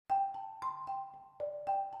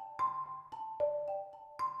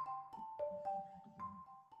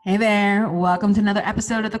Hey there, welcome to another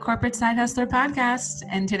episode of the Corporate Side Hustler podcast.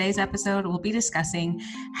 And today's episode, we'll be discussing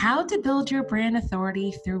how to build your brand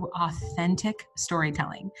authority through authentic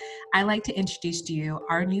storytelling. I'd like to introduce to you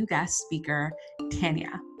our new guest speaker,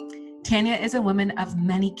 Tanya. Tanya is a woman of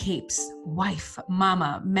many capes, wife,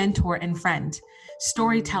 mama, mentor, and friend,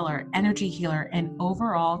 storyteller, energy healer, and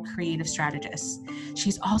overall creative strategist.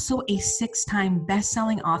 She's also a 6-time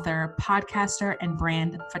best-selling author, podcaster, and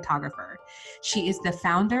brand photographer. She is the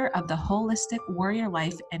founder of the Holistic Warrior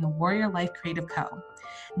Life and Warrior Life Creative Co.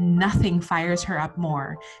 Nothing fires her up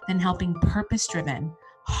more than helping purpose-driven,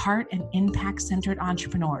 heart and impact centered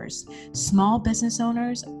entrepreneurs, small business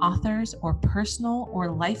owners, authors, or personal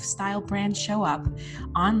or lifestyle brands show up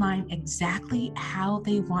online exactly how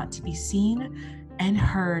they want to be seen and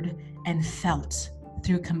heard and felt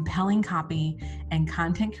through compelling copy and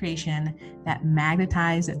content creation that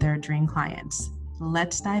magnetize their dream clients.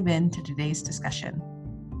 Let's dive into today's discussion.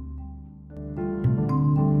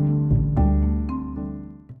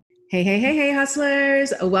 Hey,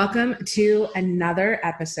 hustlers. Welcome to another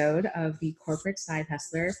episode of the Corporate Side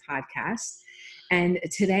Hustler podcast. And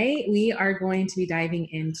today we are going to be diving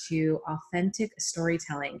into authentic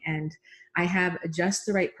storytelling. And I have just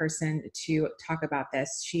the right person to talk about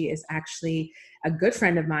this. She is actually a good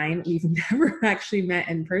friend of mine. We've never actually met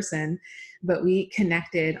in person, but we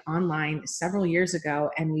connected online several years ago,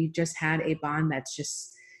 and we just had a bond that's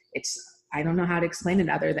just, I don't know how to explain it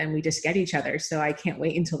other than we just get each other. So I can't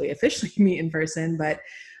wait until we officially meet in person. But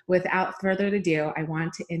without further ado, I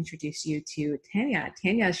want to introduce you to Tanya.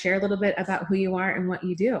 Tanya, share a little bit about who you are and what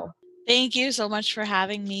you do. Thank you so much for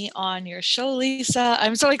having me on your show, Lisa.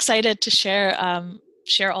 I'm so excited to share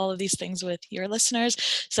all of these things with your listeners.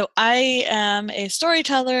 So I am a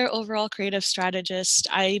storyteller, overall creative strategist.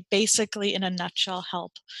 I basically, in a nutshell,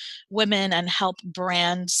 help women and help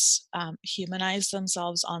brands humanize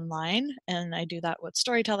themselves online. And I do that with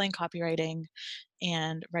storytelling, copywriting,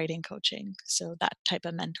 and writing coaching. So that type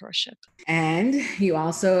of mentorship. And you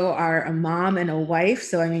also are a mom and a wife.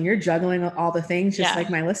 So, I mean, you're juggling all the things just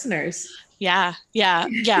like my listeners. Yeah.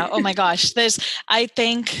 Oh my gosh. I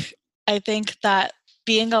think that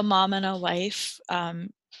being a mom and a wife,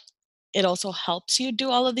 it also helps you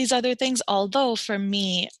do all of these other things. Although for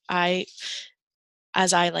me,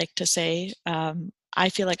 as I like to say, I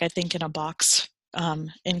feel like I think in a box,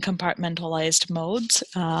 in compartmentalized modes.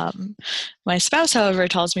 My spouse, however,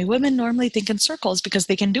 tells me women normally think in circles because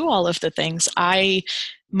they can do all of the things.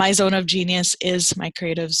 My zone of genius is my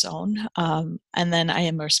creative zone. And then I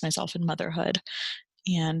immerse myself in motherhood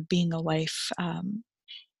and being a wife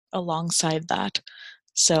alongside that.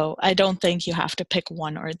 So I don't think you have to pick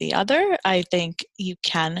one or the other. I think you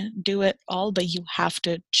can do it all, but you have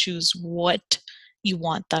to choose what you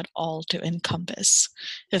want that all to encompass,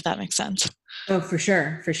 if that makes sense. Oh, for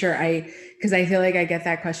sure. Because I feel like I get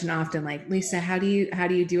that question often, like, Lisa, how do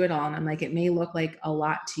you do it all? And I'm like, it may look like a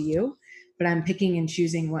lot to you, but I'm picking and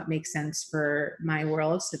choosing what makes sense for my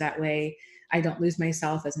world. So that way I don't lose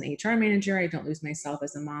myself as an HR manager. I don't lose myself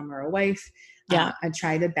as a mom or a wife. Yeah. I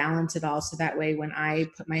try to balance it all. So that way, when I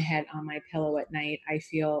put my head on my pillow at night, I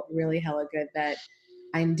feel really hella good that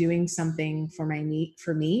I'm doing something for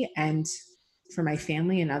me and for my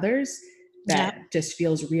family and others that just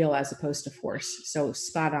feels real as opposed to force. So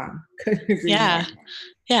spot on. Couldn't agree more.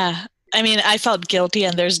 Yeah. I mean, I felt guilty,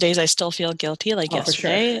 and there's days I still feel guilty. Like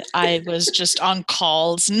yesterday, sure. I was just on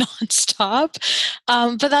calls nonstop.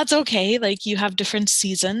 But that's okay. Like, you have different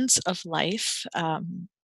seasons of life,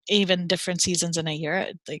 even different seasons in a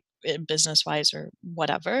year, like business wise or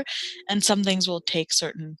whatever. And some things will take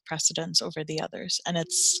certain precedence over the others. And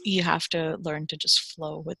you have to learn to just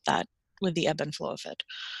flow with that, with the ebb and flow of it.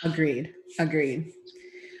 Agreed.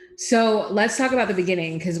 So let's talk about the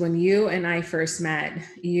beginning, because when you and I first met,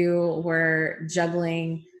 you were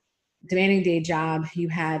juggling demanding day job. You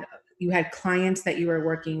had clients that you were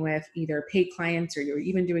working with, either paid clients, or you were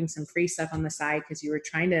even doing some free stuff on the side because you were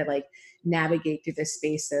trying to like navigate through this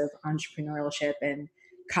space of entrepreneurship. And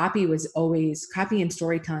copy and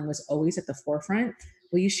storytelling was always at the forefront.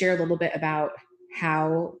 Will you share a little bit about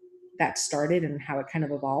how that started and how it kind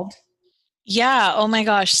of evolved? Yeah. Oh my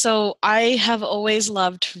gosh. So I have always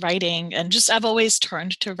loved writing, and I've always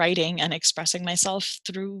turned to writing and expressing myself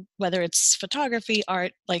through, whether it's photography,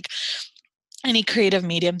 art, like any creative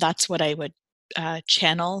medium. That's what I would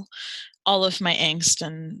channel all of my angst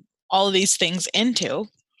and all of these things into.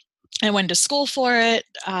 I went to school for it.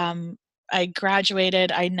 I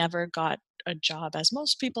graduated. I never got a job, as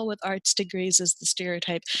most people with arts degrees is the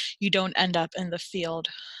stereotype, you don't end up in the field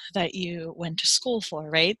that you went to school for,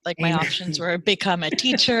 right? Like my options Amen. were become a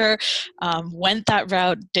teacher, went that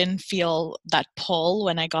route, didn't feel that pull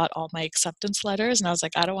when I got all my acceptance letters. And I was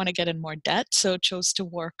like, I don't want to get in more debt. So chose to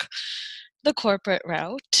work the corporate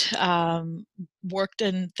route, worked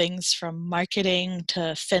in things from marketing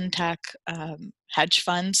to fintech, hedge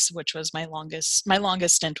funds, which was my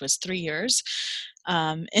longest stint was 3 years.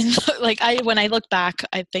 And when I look back,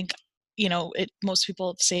 I think, most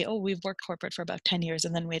people say, oh, we've worked corporate for about 10 years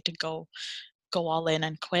and then we had to go all in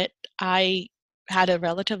and quit. I had a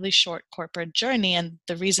relatively short corporate journey, and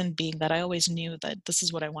the reason being that I always knew that this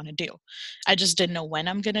is what I want to do. I just didn't know when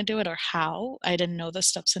I'm going to do it or how. I didn't know the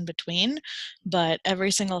steps in between, but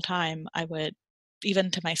every single time I would,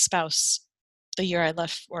 even to my spouse, the year I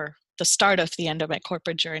left, or the start of the end of my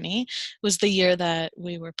corporate journey, was the year that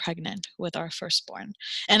we were pregnant with our firstborn.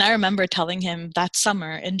 And I remember telling him that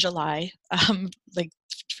summer in July, like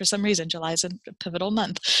for some reason, July is a pivotal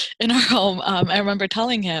month in our home. I remember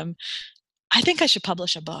telling him, I think I should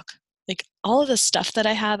publish a book. Like all of the stuff that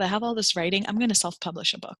I have all this writing, I'm going to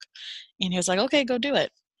self-publish a book. And he was like, okay, go do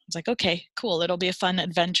it. I was like, okay, cool. It'll be a fun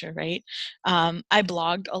adventure, right? I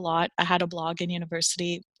blogged a lot. I had a blog in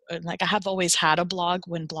university. Like I have always had a blog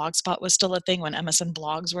when Blogspot was still a thing, when MSN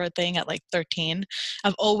blogs were a thing at like 13.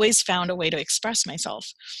 I've always found a way to express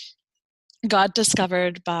myself. Got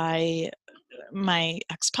discovered by my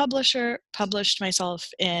ex-publisher, published myself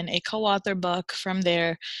in a co-author book. From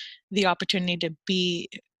there, the opportunity to be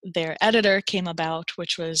their editor came about,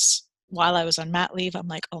 which was while I was on mat leave. I'm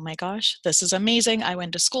like, oh my gosh, this is amazing. I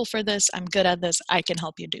went to school for this. I'm good at this. I can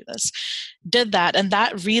help you do this. Did that. And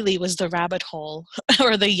that really was the rabbit hole,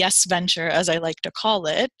 or the yes venture, as I like to call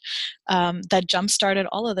it, that jump-started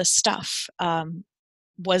all of this stuff.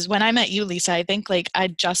 Was when I met you, Lisa. I think like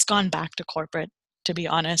I'd just gone back to corporate, to be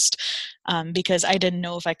honest, because I didn't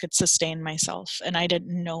know if I could sustain myself, and I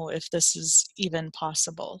didn't know if this is even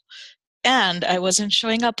possible. And I wasn't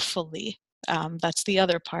showing up fully. That's the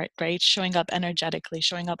other part, right? Showing up energetically,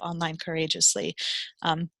 showing up online courageously,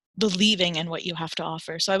 believing in what you have to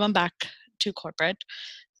offer. So I went back to corporate.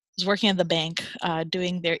 Was working at the bank,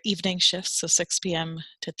 doing their evening shifts, so 6 p.m.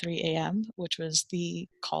 to 3 a.m., which was the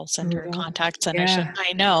call center, Oh, contact center shift. yeah.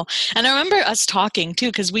 I know. And I remember us talking too,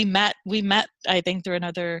 because we met, I think, through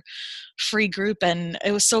another free group, and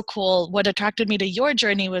it was so cool. What attracted me to your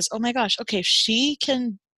journey was, oh my gosh, okay, if she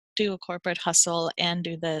can do a corporate hustle and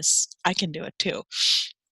do this, I can do it too.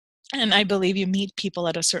 And I believe you meet people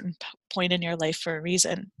at a certain point in your life for a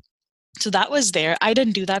reason. So that was there. I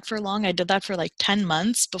didn't do that for long. I did that for like 10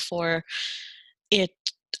 months before it,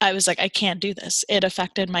 I was like, I can't do this. It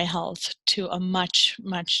affected my health to a much,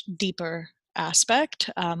 much deeper aspect.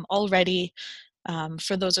 Already,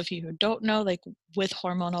 for those of you who don't know, like with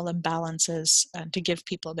hormonal imbalances, to give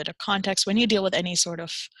people a bit of context, when you deal with any sort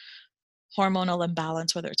of hormonal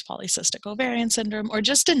imbalance, whether it's polycystic ovarian syndrome or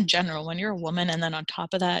just in general, when you're a woman and then on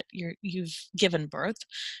top of that you've given birth,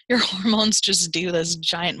 your hormones just do this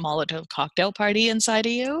giant Molotov cocktail party inside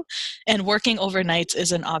of you, and working overnights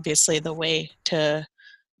isn't obviously the way to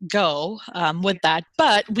go with that.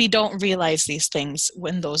 But we don't realize these things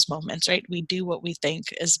in those moments, right? We do what we think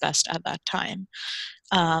is best at that time.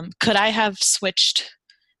 Could I have switched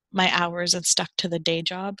my hours and stuck to the day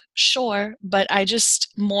job? Sure. But I just,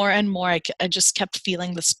 more and more, I just kept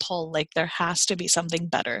feeling this pull, like there has to be something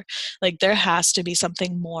better. Like there has to be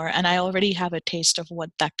something more. And I already have a taste of what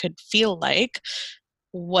that could feel like.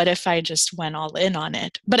 What if I just went all in on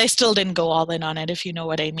it? But I still didn't go all in on it, if you know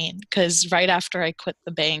what I mean. Because right after I quit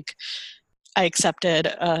the bank, I accepted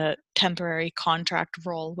a temporary contract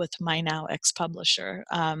role with my now ex-publisher.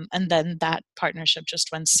 And then that partnership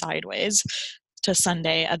just went sideways to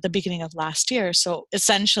Sunday at the beginning of last year. So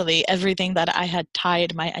essentially everything that I had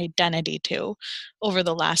tied my identity to over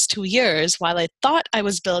the last 2 years, while I thought I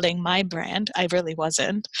was building my brand, I really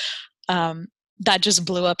wasn't. That just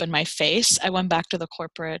blew up in my face. I went back to the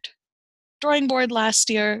corporate drawing board last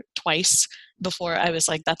year twice before I was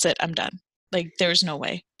like, that's it, I'm done. Like there's no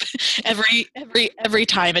way. every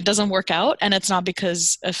time it doesn't work out, and it's not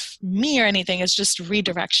because of me or anything, it's just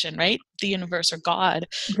redirection, right? The universe or God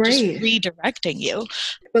just Great. redirecting you.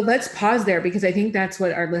 But let's pause there, because I think that's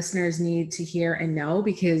what our listeners need to hear and know,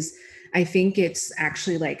 because I think it's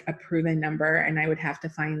actually like a proven number, and I would have to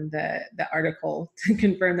find the article to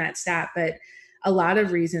confirm that stat. But a lot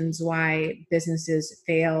of reasons why businesses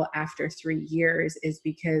fail after 3 years is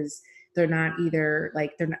because they're not either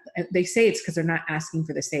like, they say it's because they're not asking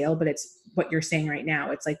for the sale, but it's what you're saying right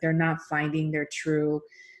now. It's like they're not finding their true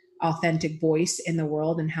authentic voice in the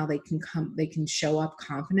world and how they can show up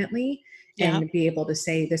confidently. Yeah. and be able to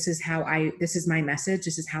say, this is my message.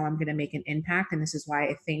 This is how I'm going to make an impact. And this is why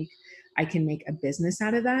I think I can make a business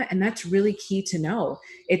out of that. And that's really key to know.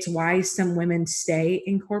 It's why some women stay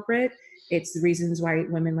in corporate. It's the reasons why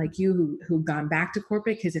women like you who've gone back to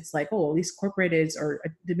corporate, because it's like, oh, at least corporate is, or a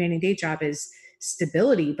demanding day job is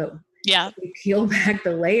stability. But Yeah. if we peel back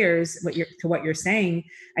the layers, what you're saying,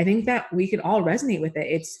 I think that we could all resonate with it.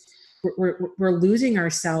 It's we're losing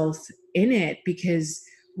ourselves in it because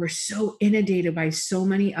we're so inundated by so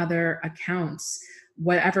many other accounts,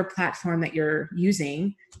 whatever platform that you're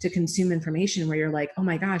using to consume information, where you're like, oh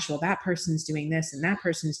my gosh, well, that person's doing this and that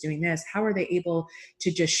person's doing this. How are they able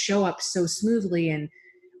to just show up so smoothly and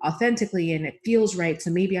authentically, and it feels right? So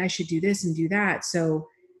maybe I should do this and do that. So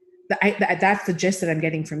that's the gist that I'm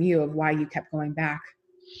getting from you of why you kept going back.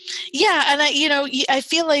 Yeah, and I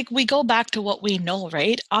feel like we go back to what we know,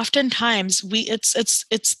 right? Oftentimes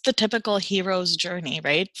it's the typical hero's journey,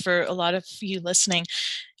 right? For a lot of you listening,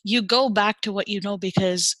 you go back to what you know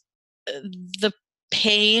because the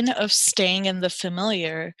pain of staying in the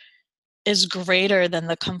familiar is greater than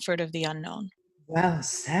the comfort of the unknown. Well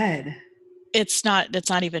said. It's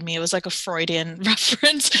not even me. It was like a Freudian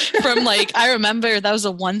reference from like, I remember that was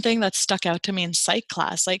the one thing that stuck out to me in psych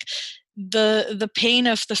class, like the pain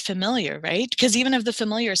of the familiar, right? Because even if the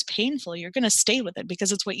familiar is painful, you're going to stay with it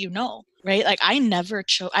because it's what you know, right? Like I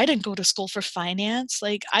didn't go to school for finance.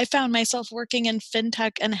 Like I found myself working in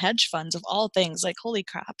fintech and hedge funds of all things. Like, holy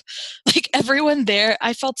crap. Like everyone there,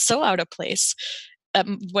 I felt so out of place.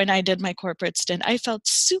 When I did my corporate stint, I felt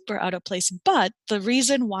super out of place. But the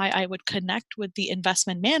reason why I would connect with the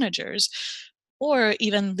investment managers or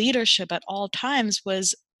even leadership at all times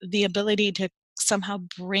was the ability to somehow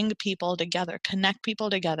bring people together, connect people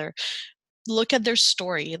together, look at their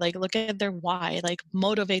story, like look at their why, like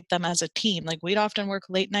motivate them as a team. Like we'd often work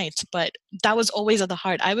late nights, but that was always at the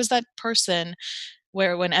heart. I was that person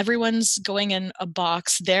where when everyone's going in a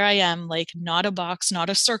box, there I am, like not a box, not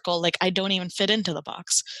a circle, like I don't even fit into the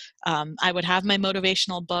box. I would have my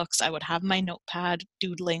motivational books, I would have my notepad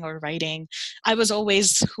doodling or writing. I was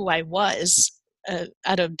always who I was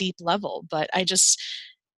at a deep level, but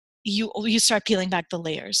you start peeling back the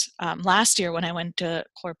layers. Last year when I went to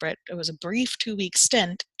corporate, it was a brief 2-week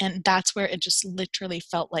stint, and that's where it just literally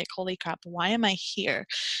felt like, holy crap, why am I here?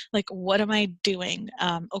 Like, what am I doing?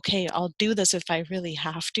 Okay, I'll do this if I really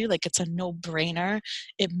have to. Like, it's a no-brainer.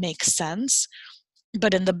 It makes sense.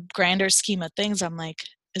 But in the grander scheme of things, I'm like,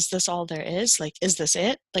 is this all there is? Like, is this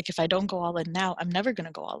it? Like, if I don't go all in now, I'm never going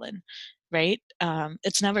to go all in, right?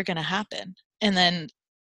 It's never going to happen. And then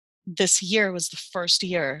this year was the first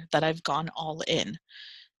year that I've gone all in,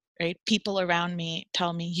 right? People around me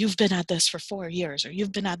tell me, you've been at this for 4 years, or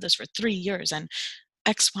you've been at this for 3 years, and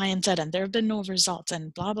X, Y, and Z, and there have been no results,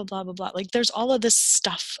 and blah, blah, blah, blah, blah. Like there's all of this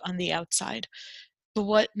stuff on the outside. But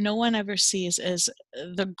what no one ever sees is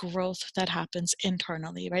the growth that happens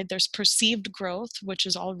internally, right? There's perceived growth, which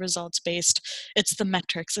is all results based. It's the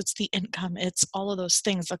metrics, it's the income, it's all of those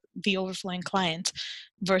things, like the overflowing client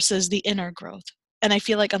versus the inner growth. And I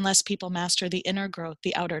feel like unless people master the inner growth,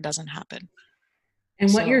 the outer doesn't happen.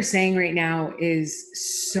 And what you're So, saying right now is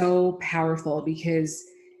so powerful, because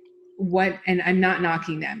and I'm not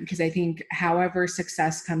knocking them, because I think however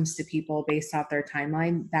success comes to people based off their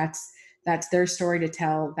timeline, that's their story to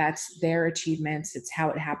tell, that's their achievements, it's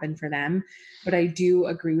how it happened for them. But I do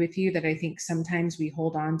agree with you that I think sometimes we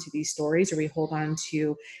hold on to these stories, or we hold on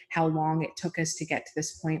to how long it took us to get to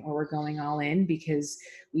this point where we're going all in, because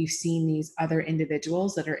we've seen these other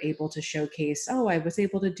individuals that are able to showcase, oh, I was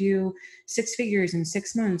able to do 6 figures in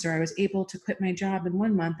 6 months, or I was able to quit my job in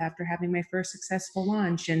 1 month after having my first successful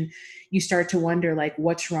launch. And you start to wonder, like,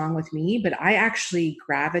 what's wrong with me? But I actually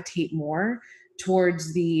gravitate more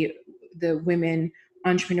towards the women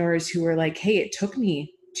entrepreneurs who are like, hey, it took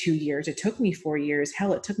me 2 years, it took me 4 years,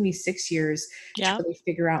 hell, it took me 6 years to yeah, really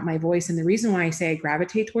figure out my voice. And the reason why I say I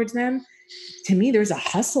gravitate towards them, to me, there's a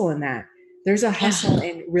hustle in that. There's a yeah, hustle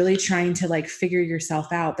in really trying to like figure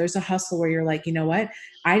yourself out. There's a hustle where you're like, you know what?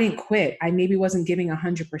 I didn't quit. I maybe wasn't giving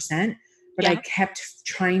 100%, but I yeah. kept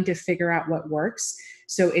trying to figure out what works.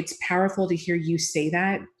 So it's powerful to hear you say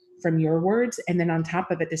that from your words. And then on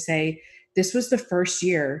top of it, to say, this was the first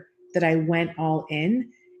year that I went all in.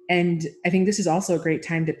 And I think this is also a great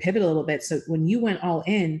time to pivot a little bit. So when you went all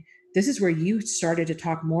in, this is where you started to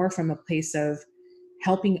talk more from a place of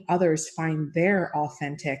helping others find their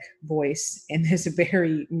authentic voice in this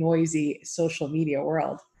very noisy social media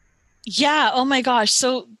world. Yeah. Oh my gosh.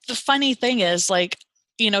 So the funny thing is, like,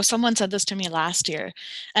 someone said this to me last year,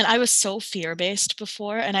 and I was so fear based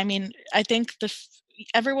before. And I mean, I think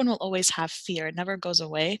everyone will always have fear. It never goes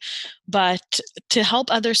away. But to help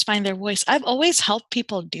others find their voice, I've always helped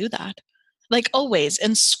people do that. Like always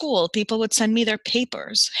in school, people would send me their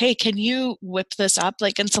papers. Hey, can you whip this up?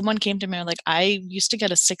 Like, and someone came to me and like, I used to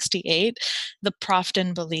get a 68. The prof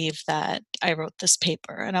didn't believe that I wrote this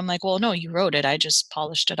paper. And I'm like, well, no, you wrote it. I just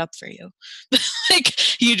polished it up for you. Like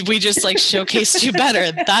we just like showcased you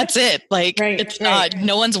better. That's it. Like it's not,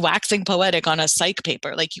 no one's waxing poetic on a psych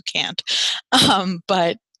paper. Like you can't.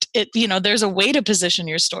 But it, there's a way to position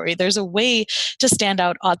your story. There's a way to stand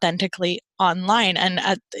out authentically online, and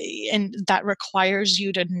that requires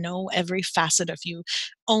you to know every facet of you,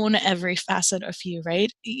 own every facet of you,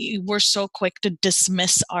 right? We're so quick to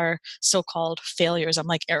dismiss our so-called failures. I'm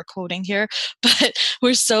like air quoting here, but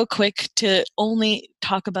we're so quick to only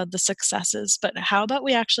talk about the successes. But how about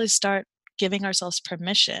we actually start giving ourselves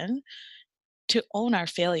permission to own our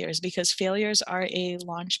failures, because failures are a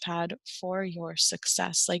launch pad for your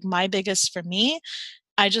success. Like my biggest for me,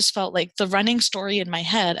 I just felt like the running story in my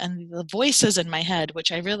head and the voices in my head, which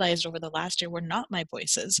I realized over the last year were not my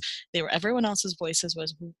voices. They were everyone else's voices.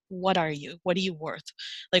 Was, what are you? What are you worth?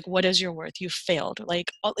 Like, what is your worth? You failed.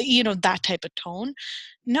 Like, that type of tone.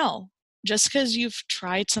 No, just because you've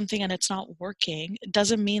tried something and it's not working, it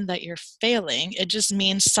doesn't mean that you're failing. It just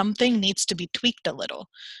means something needs to be tweaked a little.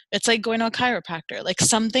 It's like going to a chiropractor. Like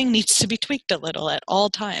something needs to be tweaked a little at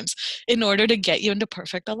all times in order to get you into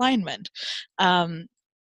perfect alignment.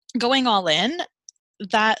 Going all in,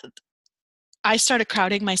 that I started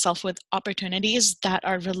crowding myself with opportunities that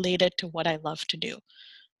are related to what I love to do.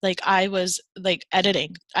 Like I was like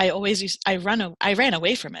editing. I ran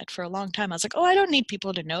away from it for a long time. I was like, oh, I don't need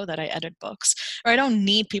people to know that I edit books, or I don't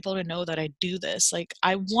need people to know that I do this. Like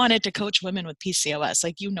I wanted to coach women with PCOS.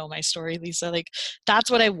 Like, my story, Lisa, like that's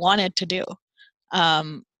what I wanted to do.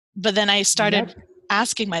 But then I started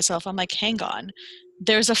asking myself, I'm like, hang on,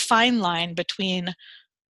 there's a fine line between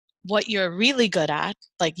what you're really good at,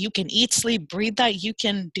 like you can eat, sleep, breathe that, you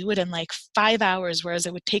can do it in like 5 hours, whereas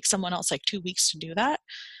it would take someone else like 2 weeks to do that.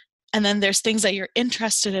 And then there's things that you're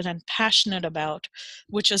interested in and passionate about,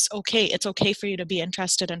 which is okay. It's okay for you to be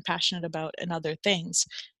interested and passionate about in other things.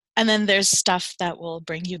 And then there's stuff that will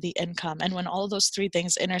bring you the income. And when all those three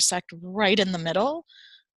things intersect right in the middle,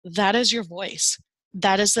 that is your voice.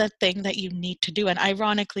 That is the thing that you need to do. And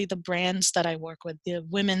ironically, the brands that I work with, the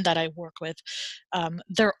women that I work with,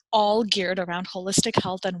 they're all geared around holistic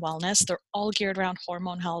health and wellness. They're all geared around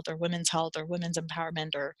hormone health or women's health or women's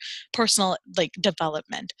empowerment or personal like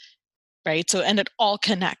development, right? So, and it all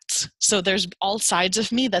connects. So there's all sides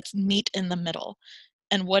of me that's meet in the middle.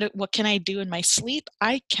 And what can I do in my sleep?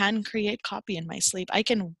 I can create copy in my sleep. I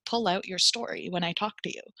can pull out your story when I talk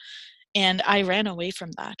to you. And I ran away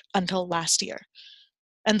from that until last year.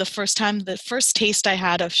 And the first taste I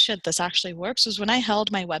had of shit, this actually works, was when I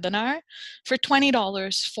held my webinar for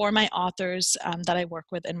 $20 for my authors that I work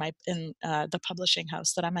with in the publishing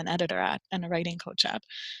house that I'm an editor at and a writing coach at.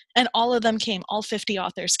 And all of them came, all 50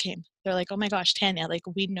 authors came. They're like, oh my gosh, Tanya, like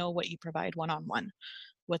we know what you provide one-on-one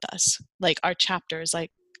with us. Like our chapters,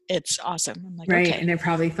 like it's awesome. I'm like, right. Okay. And it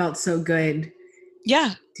probably felt so good.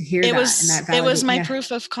 Yeah. To hear it that. Was, and that it was my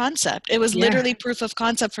proof of concept. It was literally proof of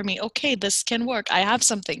concept for me. Okay, this can work. I have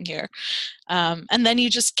something here. And then you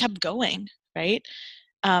just kept going, right?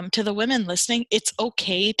 To the women listening, it's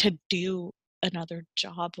okay to do another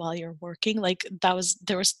job while you're working. Like there's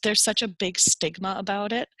such a big stigma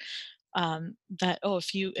about it. That,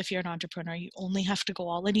 if you're an entrepreneur, you only have to go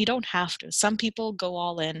all in. You don't have to. Some people go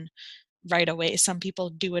all in right away. Some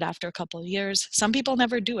people do it after a couple of years. Some people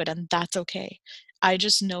never do it, and that's okay. I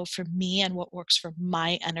just know for me and what works for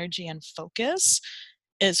my energy and focus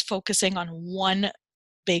is focusing on one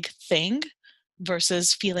big thing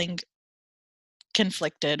versus feeling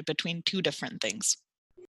conflicted between two different things,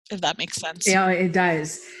 if that makes sense. Yeah, it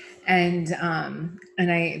does. And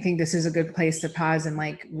I think this is a good place to pause and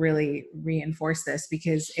like really reinforce this,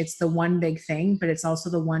 because it's the one big thing, but it's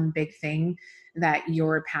also the one big thing that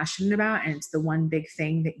you're passionate about. And it's the one big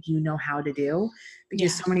thing that you know how to do.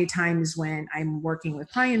 Because so many times when I'm working with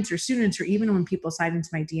clients or students, or even when people slide into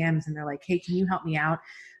my DMs and they're like, hey, can you help me out?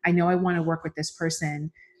 I know I want to work with this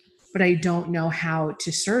person, but I don't know how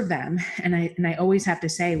to serve them. And I always have to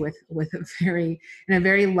say in a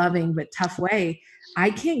very loving but tough way,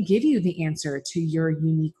 I can't give you the answer to your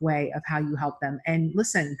unique way of how you help them. And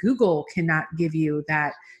listen, Google cannot give you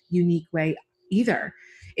that unique way either.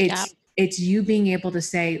 It's you being able to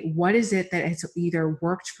say, what is it that has either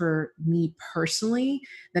worked for me personally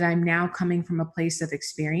that I'm now coming from a place of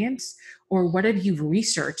experience, or what have you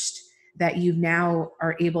researched that you now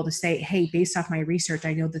are able to say, hey, based off my research,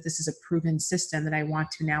 I know that this is a proven system that I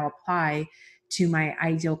want to now apply to my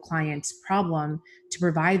ideal client's problem to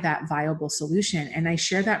provide that viable solution. And I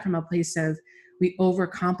share that from a place of, we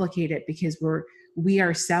overcomplicate it because we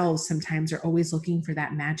ourselves sometimes are always looking for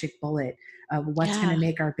that magic bullet of what's going to Yeah.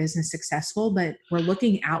 make our business successful, but we're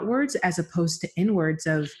looking outwards as opposed to inwards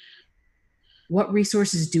of what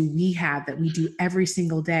resources do we have that we do every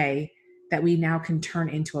single day that we now can turn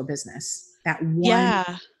into a business, that one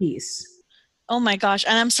Yeah. piece. Oh my gosh.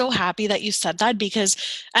 And I'm so happy that you said that because,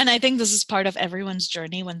 and I think this is part of everyone's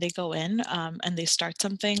journey when they go in and they start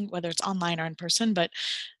something, whether it's online or in person, but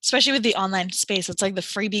especially with the online space, it's like the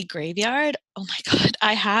freebie graveyard. Oh my God.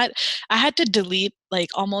 I had to delete like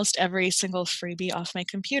almost every single freebie off my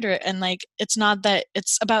computer. And like, it's not that,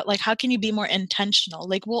 it's about like, how can you be more intentional?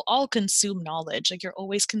 Like we'll all consume knowledge. Like you're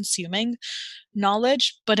always consuming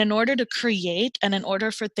knowledge, but in order to create and in order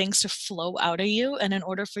for things to flow out of you and in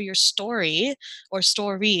order for your story or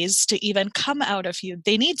stories to even come out of you,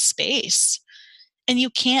 they need space. And you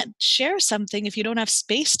can't share something if you don't have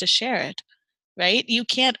space to share it, right? You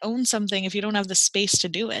can't own something if you don't have the space to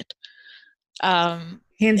do it. Hands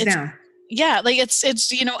It's down. yeah, like it's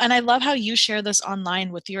and I love how you share this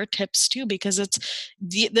online with your tips too, because it's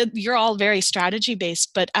you're all very strategy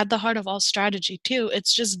based, but at the heart of all strategy too,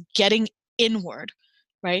 it's just getting inward,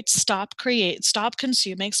 right? Stop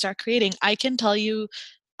consuming, start creating. I can tell you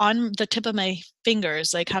on the tip of my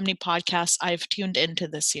fingers, like how many podcasts I've tuned into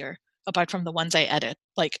this year, apart from the ones I edit,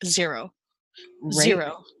 like zero, Right.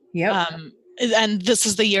 zero. Yep. And this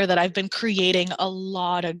is the year that I've been creating a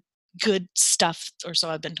lot of good stuff, or so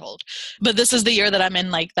I've been told. But this is the year that I'm in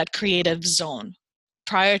like that creative zone.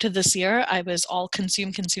 Prior to this year, I was all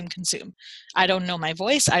consume, consume, consume. I don't know my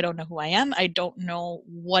voice. I don't know who I am. I don't know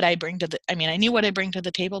what I bring to I knew what I bring to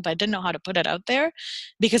the table, but I didn't know how to put it out there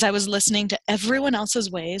because I was listening to everyone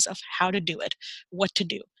else's ways of how to do it, what to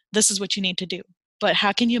do. This is what you need to do. But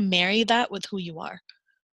how can you marry that with who you are?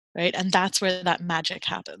 Right? And that's where that magic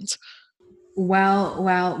happens.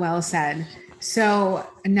 Well said. So,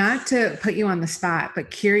 not to put you on the spot,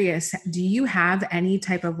 but curious, do you have any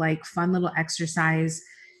type of like fun little exercise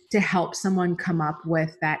to help someone come up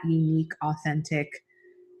with that unique, authentic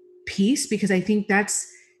piece? Because I think that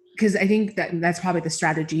that's probably the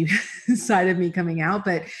strategy side of me coming out.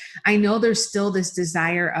 But I know there's still this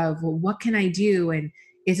desire of, well, what can I do? And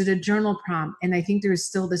is it a journal prompt? And I think there's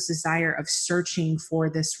still this desire of searching for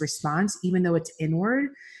this response, even though it's inward.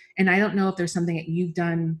 And I don't know if there's something that you've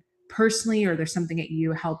done personally or there's something that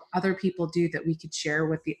you help other people do that we could share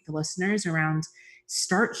with the listeners around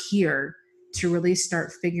start here to really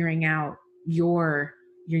start figuring out your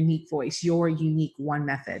unique voice, your unique one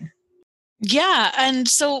method. Yeah, and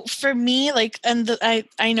so for me, like,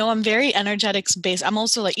 I know I'm very energetics based. I'm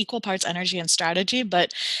also like equal parts energy and strategy,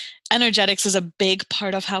 but energetics is a big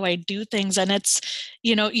part of how I do things. And it's,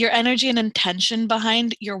 your energy and intention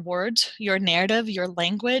behind your words, your narrative, your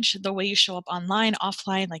language, the way you show up online,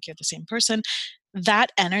 offline, like you're the same person.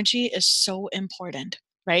 That energy is so important.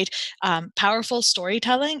 Right? Powerful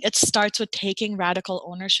storytelling, it starts with taking radical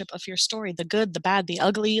ownership of your story, the good, the bad, the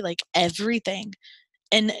ugly, like everything,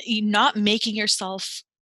 and you not making yourself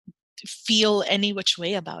feel any which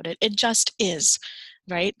way about it. It just is,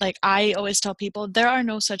 right? Like I always tell people, there are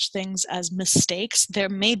no such things as mistakes. There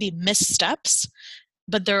may be missteps,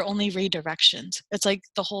 but there are only redirections. It's like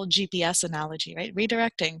the whole GPS analogy, right?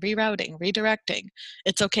 Redirecting, rerouting, redirecting.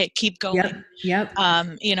 It's okay, keep Yep. going. Yep.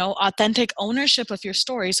 Authentic ownership of your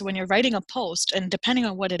story. So when you're writing a post, and depending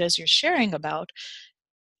on what it is you're sharing about,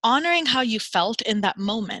 honoring how you felt in that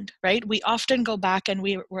moment, right? We often go back and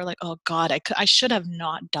we're like, oh God, I should have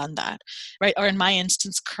not done that, right? Or in my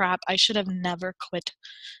instance, crap, I should have never quit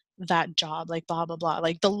that job, like blah, blah, blah.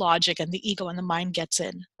 Like the logic and the ego and the mind gets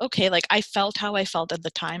in. Okay, like I felt how I felt at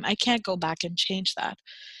the time. I can't go back and change that.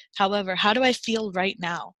 However, how do I feel right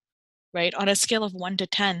now, right? On a scale of 1 to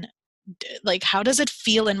 10, like how does it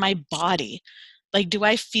feel in my body? Like, do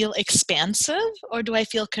I feel expansive or do I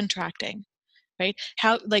feel contracting? Right?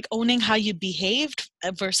 How, like owning how you behaved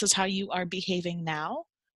versus how you are behaving now,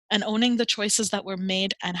 and owning the choices that were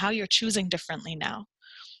made and how you're choosing differently now,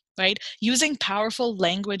 right? Using powerful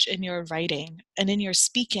language in your writing and in your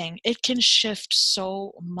speaking, it can shift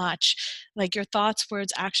so much. Like your thoughts,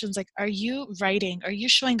 words, actions. Like, are you writing? Are you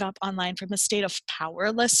showing up online from a state of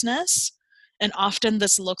powerlessness? And often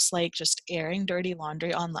this looks like just airing dirty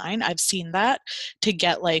laundry online. I've seen that to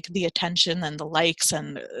get like the attention and the likes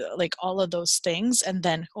and like all of those things. And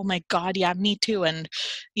then, oh my God, yeah, me too. And,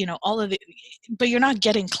 all of the, but you're not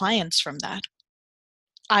getting clients from that.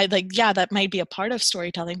 Yeah, that might be a part of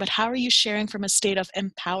storytelling, but how are you sharing from a state of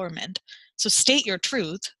empowerment? So state your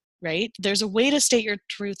truth, right? There's a way to state your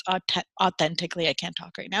truth authentically. I can't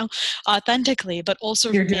talk right now. Authentically, but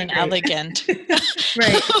also You're doing remain great. elegant.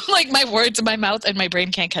 Right. Like my words in my mouth and my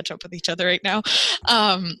brain can't catch up with each other right now.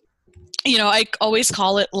 I always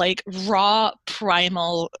call it like raw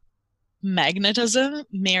primal magnetism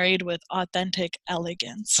married with authentic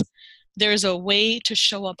elegance. There's a way to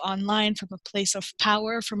show up online from a place of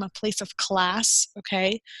power, from a place of class,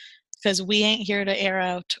 okay? Because we ain't here to air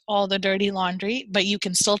out all the dirty laundry, but you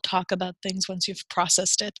can still talk about things once you've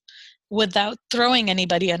processed it without throwing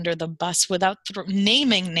anybody under the bus, without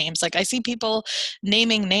naming names. Like I see people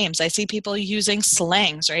naming names. I see people using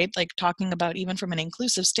slangs, right? Like talking about even from an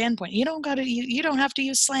inclusive standpoint. You don't have to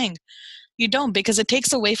use slang. You don't, because it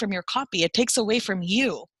takes away from your copy. It takes away from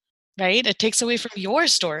you, right? It takes away from your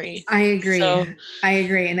story. I agree. So I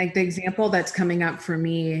agree. And like the example that's coming up for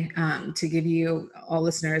me, to give you all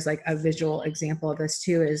listeners like a visual example of this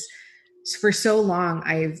too, is for so long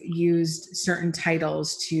I've used certain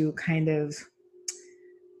titles to kind of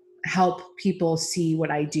help people see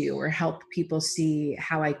what I do or help people see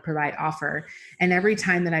how I provide offer. And every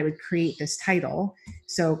time that I would create this title,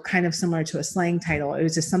 so kind of similar to a slang title, it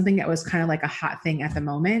was just something that was kind of like a hot thing at the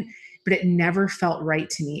moment, but it never felt right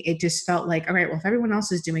to me. It just felt like, all right, well, if everyone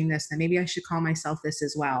else is doing this, then maybe I should call myself this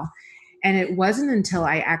as well. And it wasn't until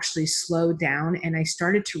I actually slowed down and I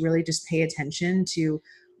started to really just pay attention to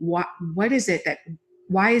what is it that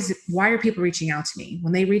why are people reaching out to me?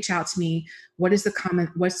 When they reach out to me, what's the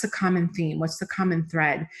common theme? What's the common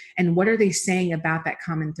thread? And what are they saying about that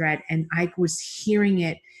common thread? And I was hearing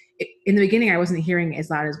it in the beginning. I wasn't hearing it as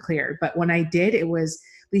loud as clear, but when I did, it was,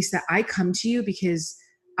 Lisa, I come to you because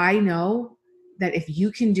I know that if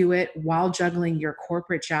you can do it while juggling your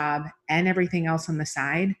corporate job and everything else on the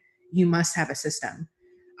side, you must have a system.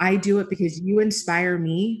 I do it because you inspire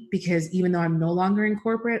me, because even though I'm no longer in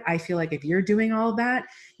corporate, I feel like if you're doing all of that,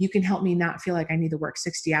 you can help me not feel like I need to work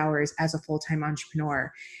 60 hours as a full-time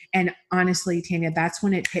entrepreneur. And honestly, Tanya, that's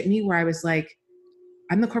when it hit me where I was like,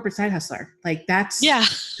 I'm the corporate side hustler. Like that's yeah,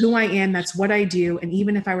 who I am. That's what I do. And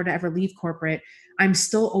even if I were to ever leave corporate, I'm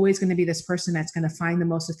still always going to be this person that's going to find the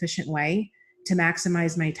most efficient way to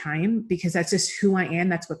maximize my time, because that's just who I am.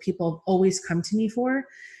 That's what people always come to me for.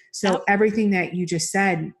 yep, So everything that you just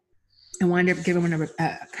said, I wanted to give everyone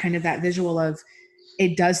a kind of that visual of,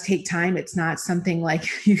 it does take time. It's not something like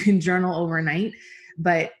you can journal overnight,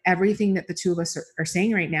 but everything that the two of us are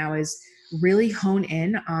saying right now is really hone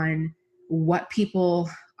in on what people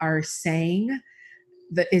are saying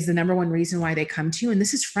that is the number one reason why they come to you. And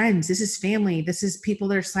this is friends, this is family, this is people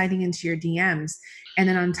that are sliding into your DMs. And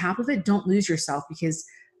then on top of it, don't lose yourself, because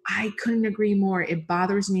I couldn't agree more. It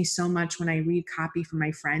bothers me so much when I read copy from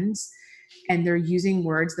my friends and they're using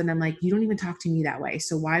words that I'm like, you don't even talk to me that way.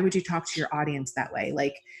 So why would you talk to your audience that way?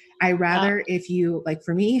 Like, I yep, rather, if you, like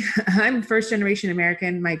for me, I'm first generation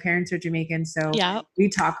American. My parents are Jamaican. So yep, we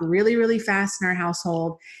talk really, really fast in our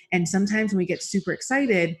household. And sometimes when we get super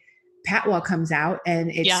excited, Patwell comes out and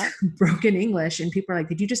it's yep, broken English, and people are like,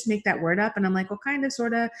 did you just make that word up? And I'm like, well, kind of,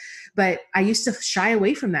 sort of. But I used to shy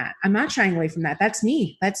away from that. I'm not shying away from that. That's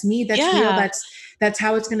me. That's me. That's real. yeah. That's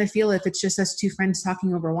how it's going to feel if it's just us two friends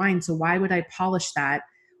talking over wine. So why would I polish that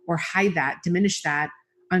or hide that, diminish that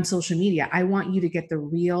on social media? I want you to get the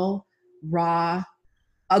real, raw,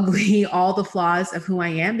 ugly, all the flaws of who I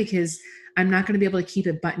am, because I'm not going to be able to keep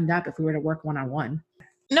it buttoned up if we were to work one-on-one.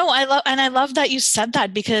 No, I love that you said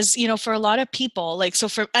that, because, for a lot of people, like,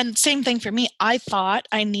 and same thing for me, I thought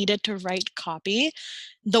I needed to write copy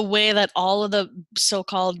the way that all of the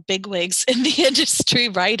so-called bigwigs in the industry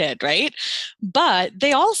write it, right? But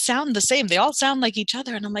they all sound the same. They all sound like each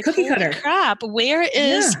other. And I'm like, Cookie holy cutter. crap,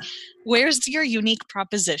 Yeah. where's your unique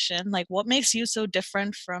proposition? Like, what makes you so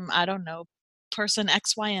different from, I don't know, person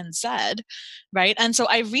X, Y, and Z, right? And so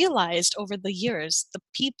I realized over the years, the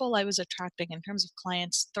people I was attracting in terms of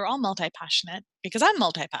clients, they're all multi-passionate, because I'm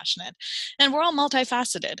multi-passionate, and we're all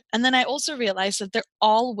multifaceted. And then I also realized that they're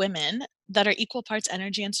all women that are equal parts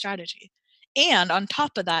energy and strategy. And on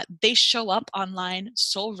top of that, they show up online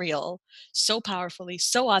so real, so powerfully,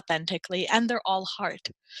 so authentically, and they're all heart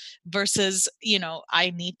versus,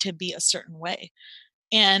 I need to be a certain way.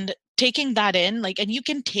 And taking that in, like, and you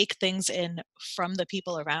can take things in from the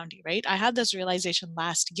people around you, right? I had this realization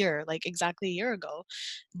last year, like exactly a year ago.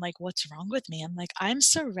 I'm like, what's wrong with me? I'm like, I'm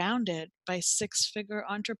surrounded by six-figure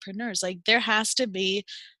entrepreneurs. Like, there has to be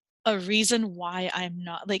a reason why I'm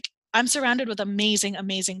not, like, I'm surrounded with amazing,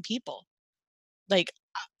 amazing people. Like,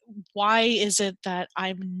 why is it that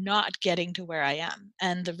I'm not getting to where I am?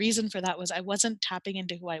 And the reason for that was I wasn't tapping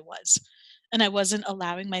into who I was, and I wasn't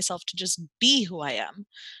allowing myself to just be who I am.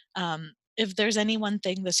 if there's any one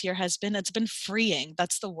thing this year it's been freeing.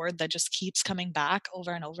 That's the word that just keeps coming back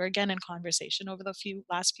over and over again in conversation over the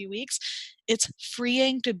last few weeks. It's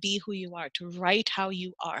freeing to be who you are, to write how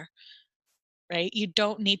you are, right? You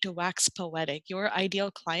don't need to wax poetic. Your ideal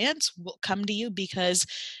clients will come to you because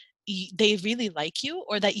they really like you,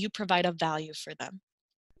 or that you provide a value for them,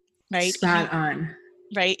 right? Spot on.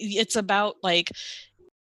 Right? It's about like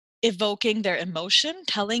evoking their emotion,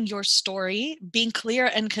 telling your story, being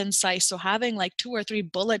clear and concise. So having like 2 or 3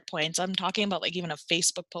 bullet points, I'm talking about like even a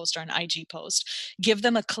Facebook post or an IG post, give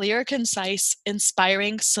them a clear, concise,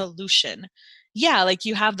 inspiring solution. Yeah, like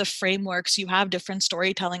you have the frameworks, you have different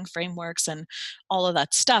storytelling frameworks and all of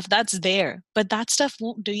that stuff. That's there. But that stuff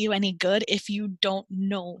won't do you any good if you don't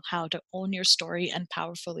know how to own your story and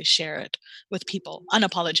powerfully share it with people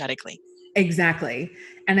unapologetically. Exactly.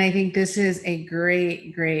 And I think this is a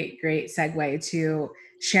great, great, great segue to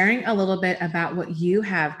sharing a little bit about what you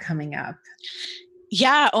have coming up.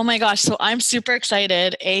 Yeah. Oh my gosh. So I'm super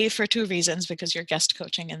excited. For 2 reasons, because you're guest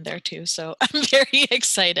coaching in there too. So I'm very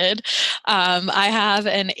excited. I have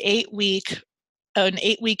an 8-week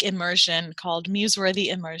immersion called Museworthy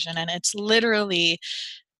Immersion, and it's literally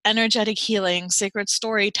energetic healing, sacred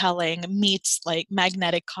storytelling meets like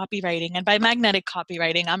magnetic copywriting. And by magnetic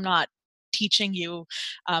copywriting, I'm not teaching you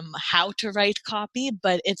how to write copy,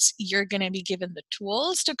 but you're going to be given the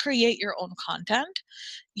tools to create your own content.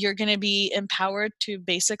 You're going to be empowered to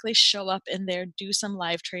basically show up in there, do some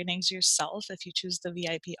live trainings yourself if you choose the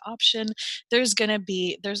VIP option. There's 8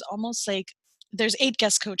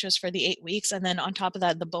 guest coaches for the 8 weeks, and then on top of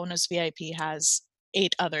that, the bonus VIP has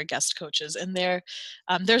 8 other guest coaches in there.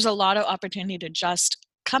 There's a lot of opportunity to just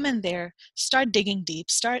come in there, start digging deep,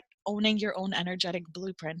 start owning your own energetic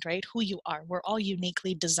blueprint, right? Who you are. We're all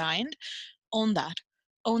uniquely designed. Own that.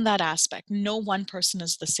 Own that aspect. No one person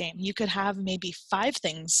is the same. You could have maybe 5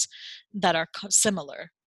 things that are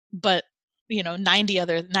similar, but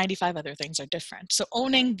 95 other things are different. So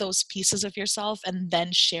owning those pieces of yourself and then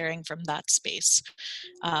sharing from that space.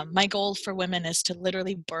 My goal for women is to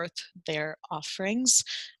literally birth their offerings,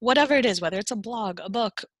 whatever it is, whether it's a blog, a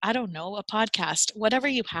book, I don't know, a podcast, whatever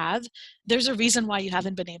you have. There's a reason why you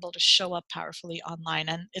haven't been able to show up powerfully online,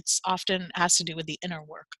 and it's often has to do with the inner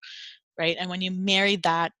work, right? And when you marry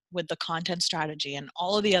that with the content strategy and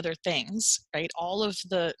all of the other things, right, all of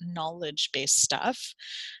the knowledge-based stuff,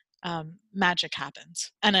 magic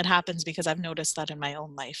happens. And it happens because I've noticed that in my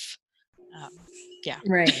own life. Yeah.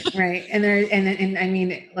 Right. And I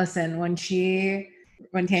mean, listen, when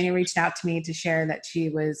Tanya reached out to me to share that she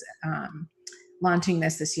was launching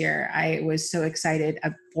this year, I was so excited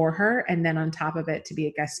for her. And then on top of it, to be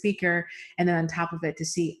a guest speaker, and then on top of it, to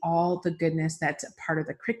see all the goodness that's a part of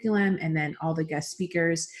the curriculum, and then all the guest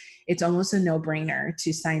speakers. It's almost a no-brainer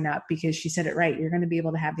to sign up, because she said it right. You're going to be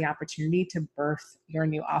able to have the opportunity to birth your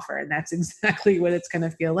new offer. And that's exactly what it's going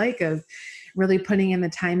to feel like, of really putting in the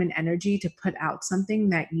time and energy to put out something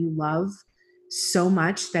that you love so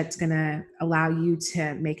much, that's going to allow you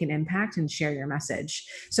to make an impact and share your message.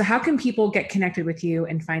 So how can people get connected with you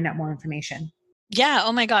and find out more information? Yeah.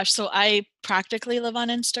 Oh my gosh. So I practically live on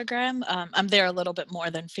Instagram. I'm there a little bit more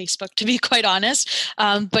than Facebook, to be quite honest.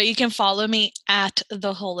 But you can follow me at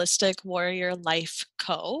the Holistic Warrior Life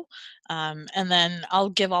Co. And then I'll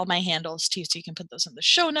give all my handles to you, so you can put those in the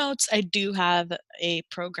show notes. I do have a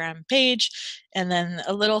program page, and then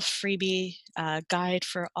a little freebie guide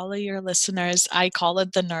for all of your listeners. I call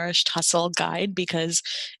it the Nourished Hustle Guide, because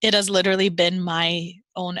it has literally been my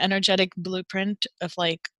own energetic blueprint of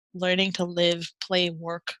like learning to live, play,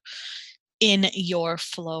 work in your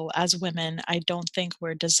flow. As women, I don't think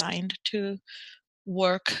we're designed to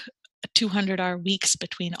work 200-hour weeks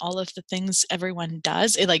between all of the things everyone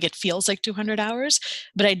does. It feels like 200 hours,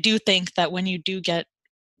 but I do think that when you do get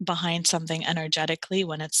behind something energetically,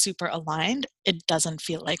 when it's super aligned, it doesn't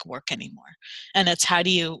feel like work anymore. And it's how do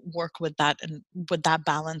you work with that, and with that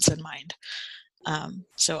balance in mind.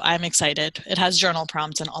 So I'm excited. It has journal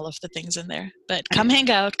prompts and all of the things in there, but come hang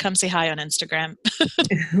out, come say hi on Instagram.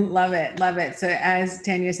 Love it. Love it. So as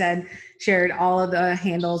Tanya said, shared, all of the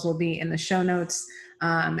handles will be in the show notes.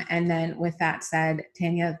 And then with that said,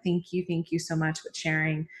 Tanya, thank you so much for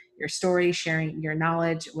sharing your story, sharing your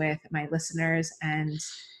knowledge with my listeners. And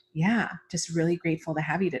yeah, just really grateful to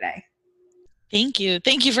have you today. Thank you.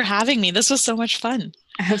 Thank you for having me. This was so much fun.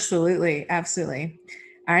 Absolutely. Absolutely.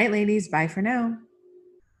 All right, ladies, bye for now.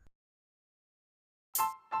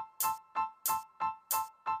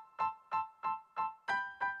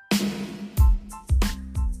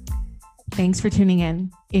 Thanks for tuning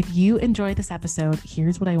in. If you enjoyed this episode,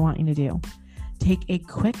 here's what I want you to do. Take a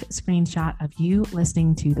quick screenshot of you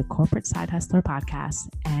listening to the Corporate Side Hustler podcast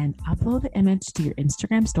and upload the image to your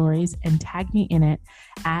Instagram stories and tag me in it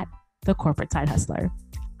at the Corporate Side Hustler.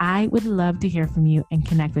 I would love to hear from you and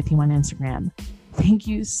connect with you on Instagram. Thank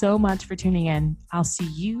you so much for tuning in. I'll see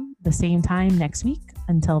you the same time next week.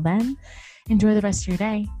 Until then, enjoy the rest of your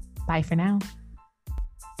day. Bye for now.